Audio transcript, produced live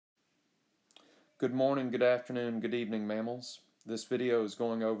Good morning, good afternoon, good evening, mammals. This video is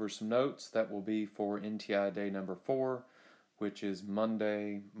going over some notes that will be for NTI day number 4, which is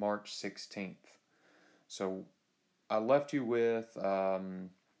Monday, March 16th. So I left you with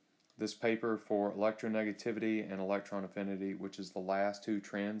this paper for electronegativity and electron affinity, which is the last two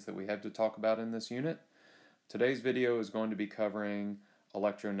trends that we have to talk about in this unit. Today's video is going to be covering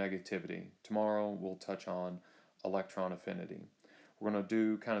electronegativity. Tomorrow we'll touch on electron affinity. We're going to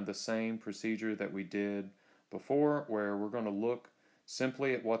do kind of the same procedure that we did before, where we're going to look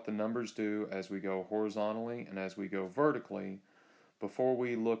simply at what the numbers do as we go horizontally and as we go vertically before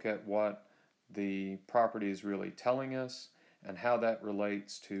we look at what the property is really telling us and how that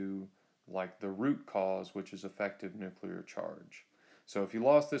relates to like the root cause, which is effective nuclear charge. So if you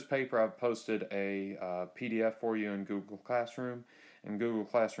lost this paper, I've posted a PDF for you in Google Classroom. In Google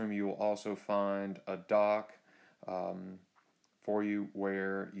Classroom you will also find a doc for you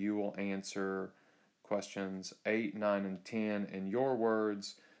where you will answer questions 8, 9, and 10 in your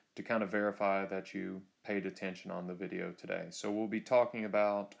words to kind of verify that you paid attention on the video today. So we'll be talking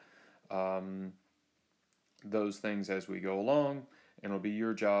about those things as we go along, and it'll be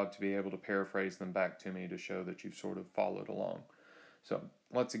your job to be able to paraphrase them back to me to show that you've sort of followed along. So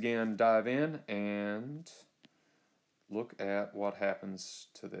let's again dive in and look at what happens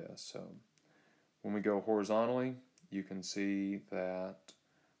to this. So when we go horizontally, you can see that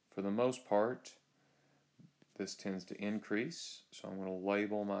for the most part this tends to increase, so I'm going to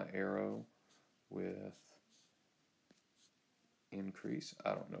label my arrow with increase.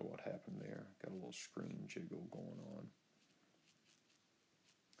 I don't know what happened there, got a little screen jiggle going on.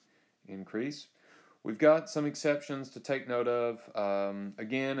 Increase. We've got some exceptions to take note of.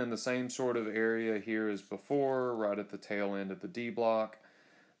 Again, in the same sort of area here as before, right at the tail end of the D block.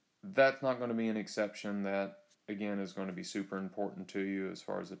 That's not going to be an exception that, again, is going to be super important to you as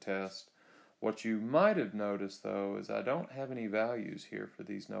far as a test. What you might have noticed, though, is I don't have any values here for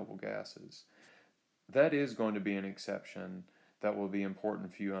these noble gases. That is going to be an exception that will be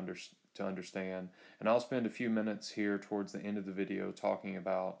important for you to understand. And I'll spend a few minutes here towards the end of the video talking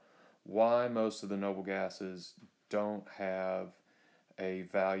about why most of the noble gases don't have a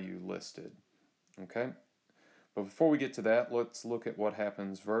value listed. Okay? But before we get to that, let's look at what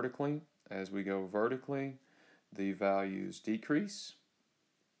happens vertically. As we go vertically, the values decrease.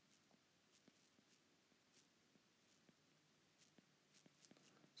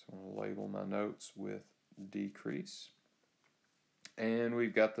 So I'm going to label my notes with decrease. And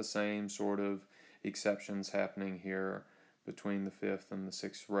we've got the same sort of exceptions happening here between the 5th and the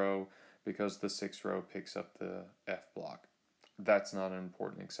 6th row because the 6th row picks up the F block. That's not an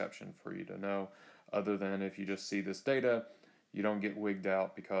important exception for you to know, other than if you just see this data, you don't get wigged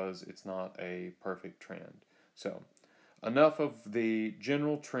out because it's not a perfect trend. So enough of the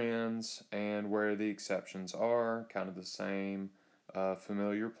general trends and where the exceptions are, kind of the same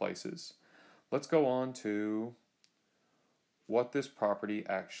familiar places. Let's go on to what this property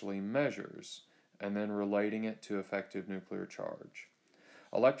actually measures and then relating it to effective nuclear charge.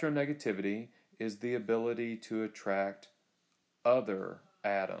 Electronegativity is the ability to attract other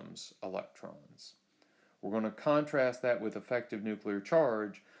atoms' electrons. We're going to contrast that with effective nuclear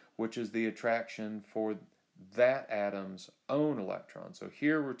charge, which is the attraction for that atom's own electrons. So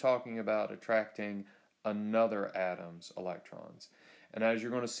here we're talking about attracting another atom's electrons. And as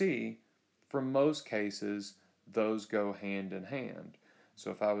you're going to see, for most cases, those go hand in hand. So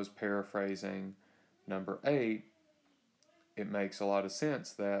if I was paraphrasing number 8, it makes a lot of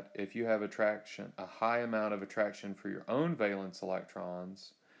sense that if you have attraction, a high amount of attraction for your own valence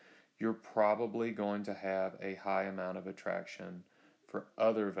electrons, you're probably going to have a high amount of attraction for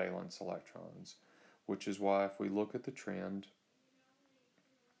other valence electrons, which is why if we look at the trend,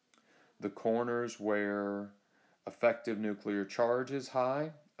 the corners where effective nuclear charge is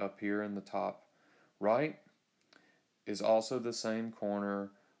high, up here in the top right, is also the same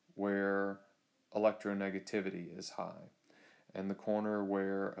corner where electronegativity is high. And the corner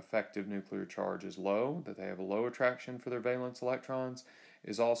where effective nuclear charge is low, that they have a low attraction for their valence electrons,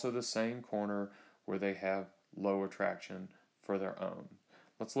 is also the same corner where they have low attraction for their own.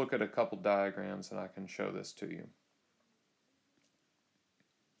 Let's look at a couple diagrams and I can show this to you.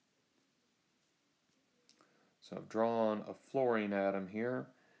 So I've drawn a fluorine atom here,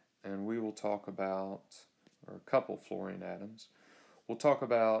 and we will talk about, or a couple fluorine atoms. We'll talk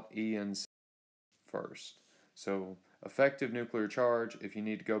about E and C first. So effective nuclear charge, if you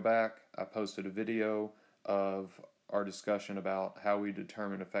need to go back, I posted a video of our discussion about how we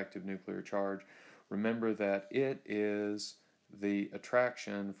determine effective nuclear charge. Remember that it is the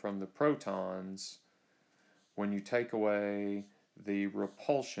attraction from the protons when you take away the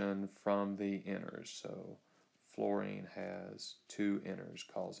repulsion from the inners. So fluorine has two inners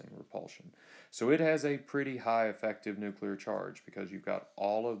causing repulsion. So it has a pretty high effective nuclear charge because you've got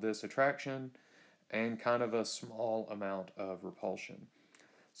all of this attraction and kind of a small amount of repulsion.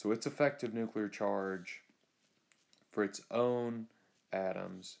 So its effective nuclear charge for its own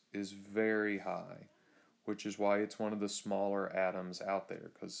atoms is very high, which is why it's one of the smaller atoms out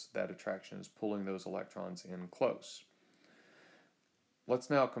there, because that attraction is pulling those electrons in close. Let's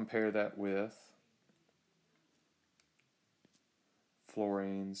now compare that with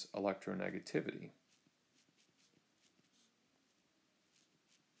fluorine's electronegativity.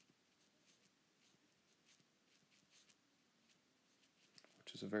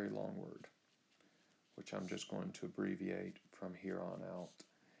 Which is a very long word, which I'm just going to abbreviate from here on out,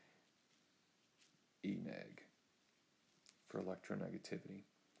 Eneg, for electronegativity.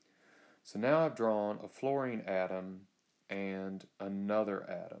 So now I've drawn a fluorine atom and another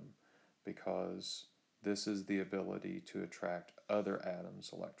atom, because this is the ability to attract other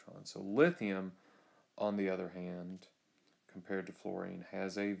atoms' electrons. So lithium, on the other hand, compared to fluorine,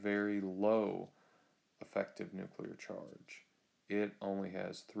 has a very low effective nuclear charge. It only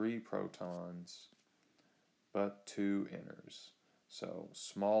has 3 protons, but 2 inners. So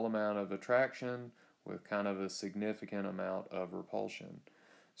small amount of attraction with kind of a significant amount of repulsion.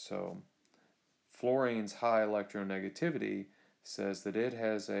 So fluorine's high electronegativity says that it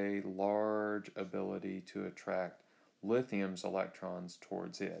has a large ability to attract lithium's electrons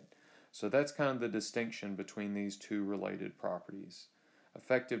towards it. So that's kind of the distinction between these two related properties.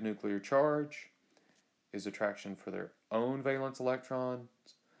 Effective nuclear charge is attraction for their own valence electrons.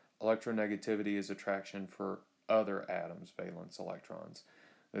 Electronegativity is attraction for other atoms' valence electrons.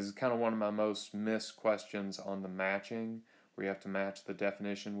 This is kind of one of my most missed questions on the matching, where you have to match the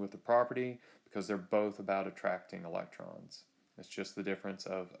definition with the property, because they're both about attracting electrons. It's just the difference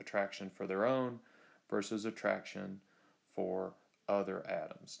of attraction for their own versus attraction for other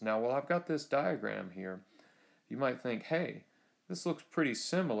atoms. Now, while I've got this diagram here, you might think, hey, this looks pretty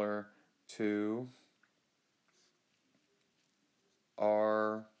similar to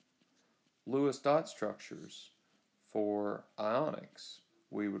our Lewis dot structures for ionics.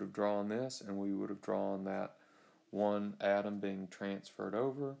 We would have drawn this, and we would have drawn that one atom being transferred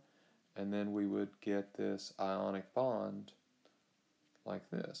over, and then we would get this ionic bond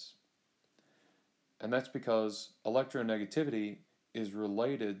like this. And that's because electronegativity is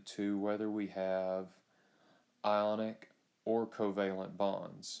related to whether we have ionic or covalent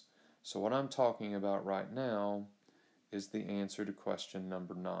bonds. So what I'm talking about right now is the answer to question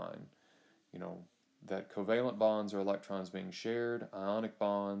number 9. You know, that covalent bonds are electrons being shared, ionic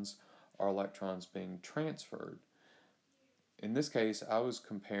bonds are electrons being transferred. In this case, I was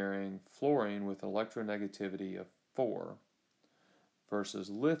comparing fluorine with electronegativity of 4 versus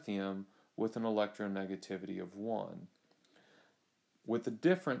lithium with an electronegativity of 1. With the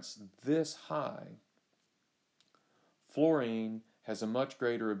difference this high, fluorine has a much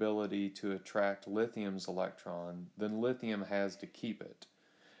greater ability to attract lithium's electron than lithium has to keep it.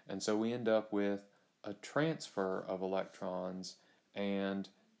 And so we end up with a transfer of electrons and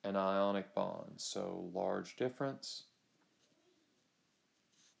an ionic bond. So large difference.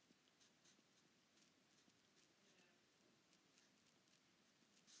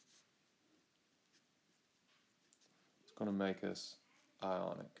 It's going to make us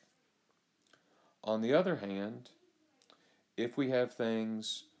ionic. On the other hand, if we have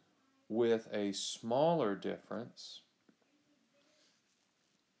things with a smaller difference,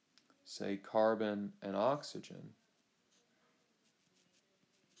 say carbon and oxygen,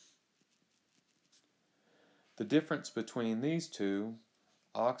 the difference between these two,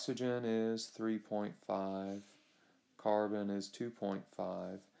 oxygen is 3.5, carbon is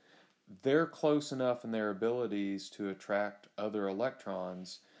 2.5, they're close enough in their abilities to attract other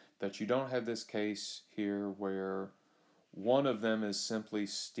electrons that you don't have this case here where one of them is simply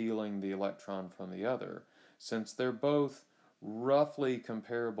stealing the electron from the other. Since they're both roughly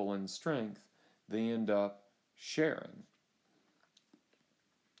comparable in strength, they end up sharing.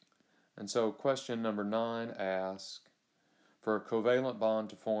 And so question number 9 asks, for a covalent bond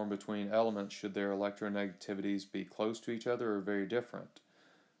to form between elements, should their electronegativities be close to each other or very different?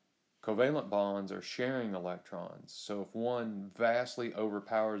 Covalent bonds are sharing electrons, so if one vastly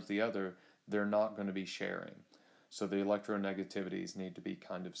overpowers the other, they're not going to be sharing. So the electronegativities need to be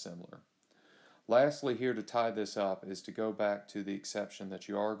kind of similar. Lastly, here to tie this up is to go back to the exception that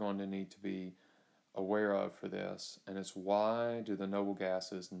you are going to need to be aware of for this, and it's why do the noble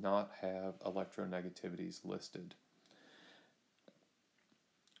gases not have electronegativities listed?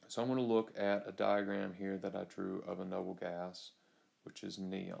 So I'm going to look at a diagram here that I drew of a noble gas which is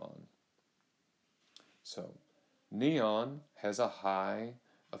neon. So neon has a high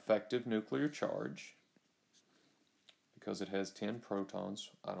effective nuclear charge because it has 10 protons.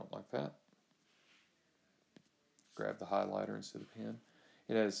 I don't like that. Grab the highlighter instead of pen.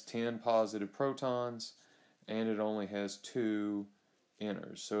 It has 10 positive protons and it only has 2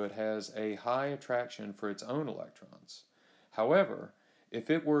 inners. So it has a high attraction for its own electrons. However, if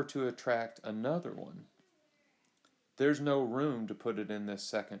it were to attract another one, there's no room to put it in this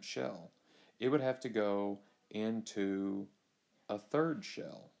second shell. It would have to go into a third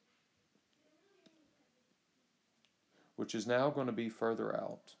shell, which is now going to be further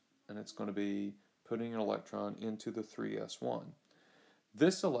out, and it's going to be putting an electron into the 3s1.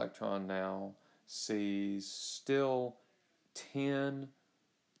 This electron now sees still 10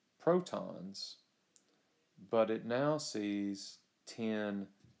 protons, but it now sees 10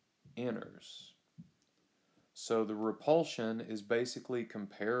 inners. So the repulsion is basically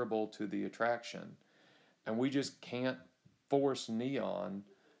comparable to the attraction, and we just can't force neon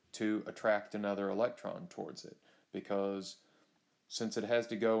to attract another electron towards it, because since it has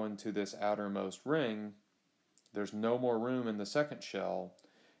to go into this outermost ring, there's no more room in the second shell.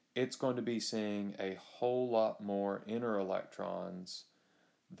 It's going to be seeing a whole lot more inner electrons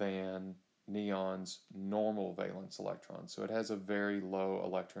than neon's normal valence electrons. So it has a very low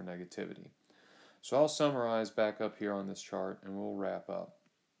electronegativity. So I'll summarize back up here on this chart and we'll wrap up.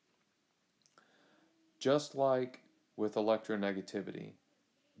 Just like with electronegativity,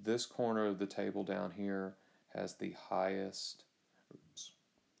 this corner of the table down here has the highest,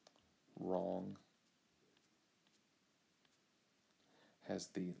 has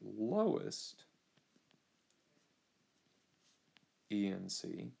the lowest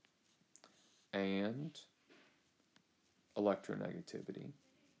ENC and electronegativity,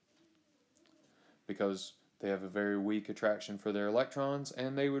 because they have a very weak attraction for their electrons,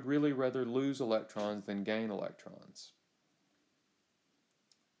 and they would really rather lose electrons than gain electrons.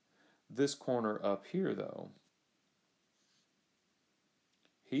 This corner up here, though,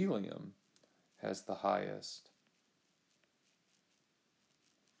 helium has the highest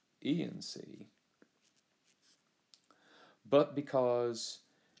ENC, but because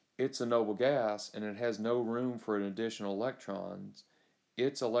it's a noble gas and it has no room for an additional electrons,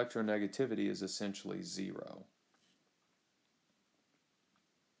 its electronegativity is essentially 0.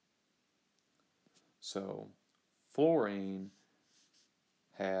 So fluorine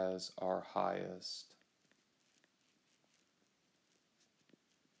has our highest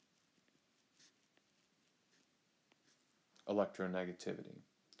electronegativity.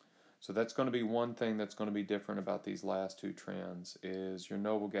 So that's going to be one thing that's going to be different about these last two trends, is your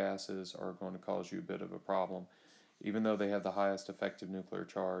noble gases are going to cause you a bit of a problem. Even though they have the highest effective nuclear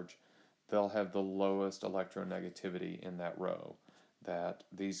charge, they'll have the lowest electronegativity in that row. That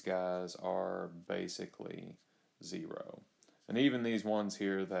these guys are basically 0. And even these ones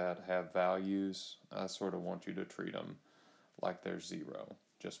here that have values, I sort of want you to treat them like they're 0,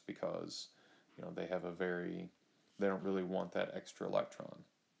 just because, you know, they have a very, they don't really want that extra electron.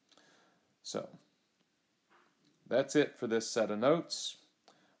 So that's it for this set of notes.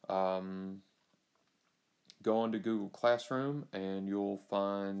 Go on to Google Classroom and you'll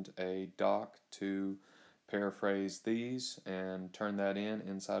find a doc to paraphrase these and turn that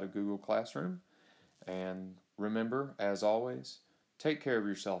inside of Google Classroom. And remember, as always, take care of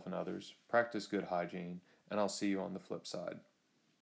yourself and others, practice good hygiene, and I'll see you on the flip side.